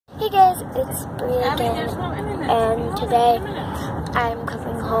it's Bree again, and today I'm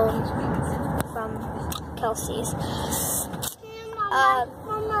coming home from Kelsey's.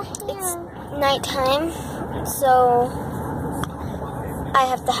 It's nighttime, so I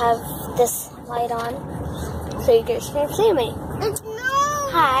have to have this light on so you guys can see me.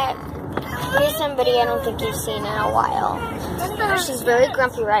 Hi. Here's somebody I don't think you've seen in a while. She's very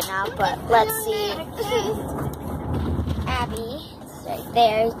grumpy right now, but let's see. Abby is right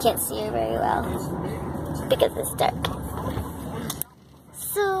there. You can't see her very well because it's dark.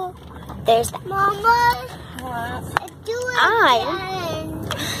 So, there's that. Mama, I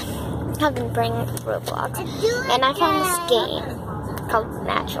have been playing Roblox, and I found this game called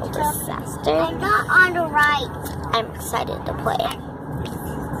Natural Disaster. I'm not on the right. I'm excited to play it.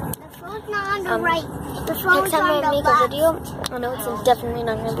 The phone's not on the right. The phone's Next time on I the make left. a video, I know it's definitely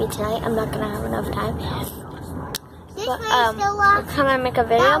not going to be tonight. I'm not going to have enough time. This But way's the next left. time I make a That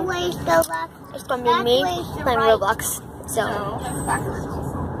video, way's the left. it's going to be me playing Roblox. So,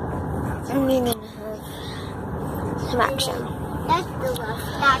 I'm going to have some action. That's the left.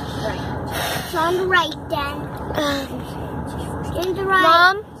 That's right. It's on the right then. In the right.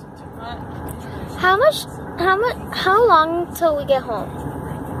 Mom, how long till we get home?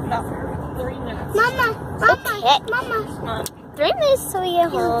 About 3 minutes. Mama. Okay. Mama. 3 minutes till we get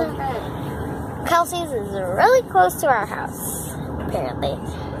home. Kelsey's is really close to our house, apparently.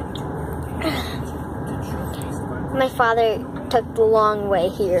 My father took the long way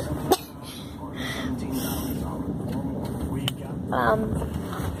here.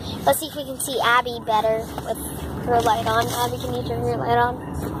 Let's see if we can see Abby better with her light on. Abby, can you turn your light on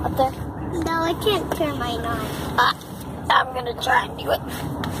up there? No, I can't turn mine on. I'm gonna try and do it.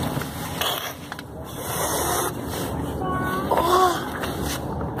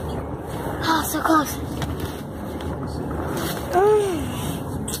 Oh, so close.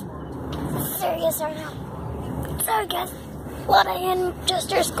 Serious right now. Sorry guys. A lot of hand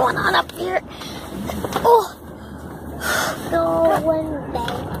gestures going on up here. Oh. So one day.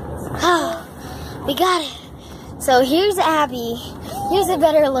 Oh, we got it. So here's Abby. Here's a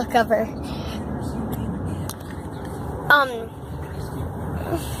better look of her.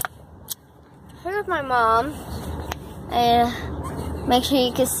 Here's my mom. And make sure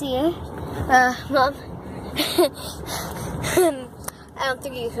you can see her. Mom. I don't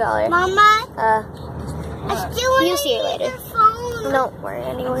think you saw her. Mama, I still want you'll to see her use later. your phone. Don't worry,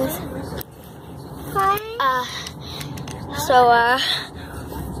 anyways. Hi.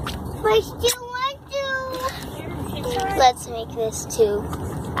 But I still want to. Let's make this to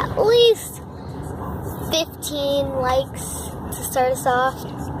at least 15 likes to start us off.